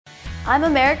I'm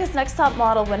America's Next Top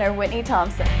Model winner, Whitney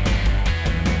Thompson.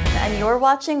 And you're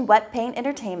watching Wetpaint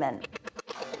Entertainment.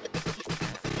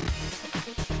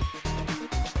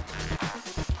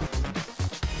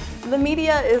 The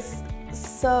media is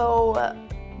so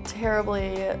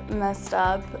terribly messed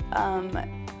up.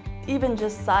 Even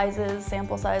just sizes,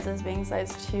 sample sizes being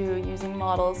size 2, using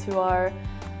models who are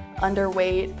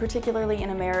underweight, particularly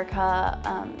in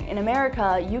America. In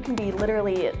America, you can be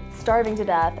literally starving to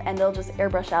death and they'll just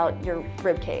airbrush out your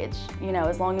rib cage, you know,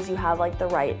 as long as you have like the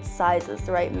right sizes,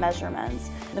 the right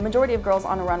measurements. The majority of girls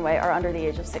on a runway are under the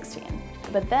age of 16,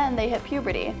 but then they hit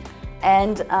puberty.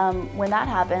 And when that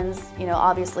happens, you know,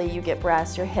 obviously you get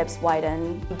breasts, your hips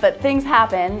widen, but things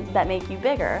happen that make you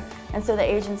bigger. And so the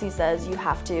agency says you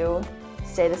have to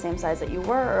stay the same size that you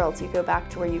were or else you go back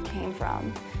to where you came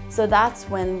from. So that's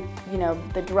when, you know,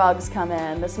 the drugs come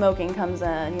in, the smoking comes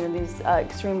in, you know, these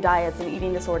extreme diets and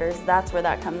eating disorders, that's where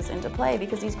that comes into play,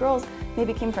 because these girls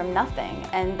maybe came from nothing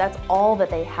and that's all that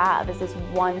they have is this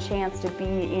one chance to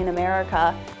be in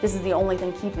America. This is the only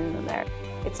thing keeping them there.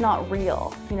 It's not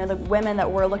real. You know, the women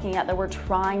that we're looking at that we're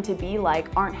trying to be like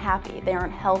aren't happy, they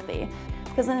aren't healthy.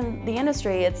 Because in the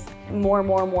industry, it's more.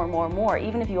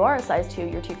 Even if you are a size 2,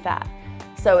 you're too fat.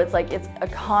 So it's like, it's a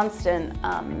constant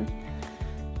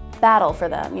battle for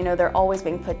them. You know, they're always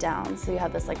being put down. So you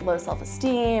have this like low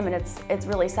self-esteem and it's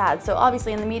really sad. So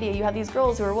obviously in the media, you have these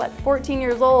girls who are what, 14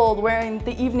 years old wearing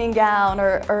the evening gown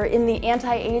or in the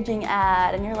anti-aging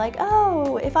ad. And you're like,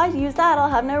 oh, if I use that, I'll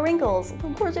have no wrinkles.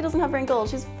 Of course she doesn't have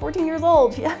wrinkles. She's 14 years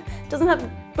old. She doesn't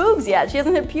have boobs yet. She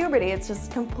hasn't hit puberty. It's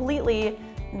just completely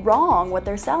wrong what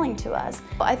they're selling to us.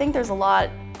 I think there's a lot,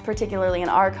 particularly in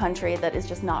our country, that is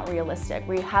just not realistic.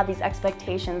 We have these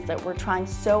expectations that we're trying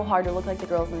so hard to look like the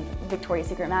girls in Victoria's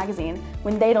Secret magazine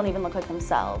when they don't even look like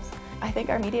themselves. I think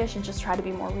our media should just try to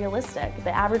be more realistic.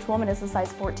 The average woman is a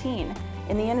size 14.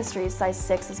 In the industry, size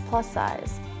 6 is plus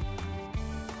size.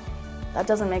 That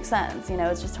doesn't make sense, you know,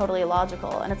 it's just totally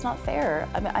illogical and it's not fair.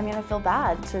 I mean, I feel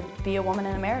bad to be a woman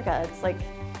in America. It's like,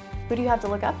 who do you have to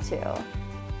look up to?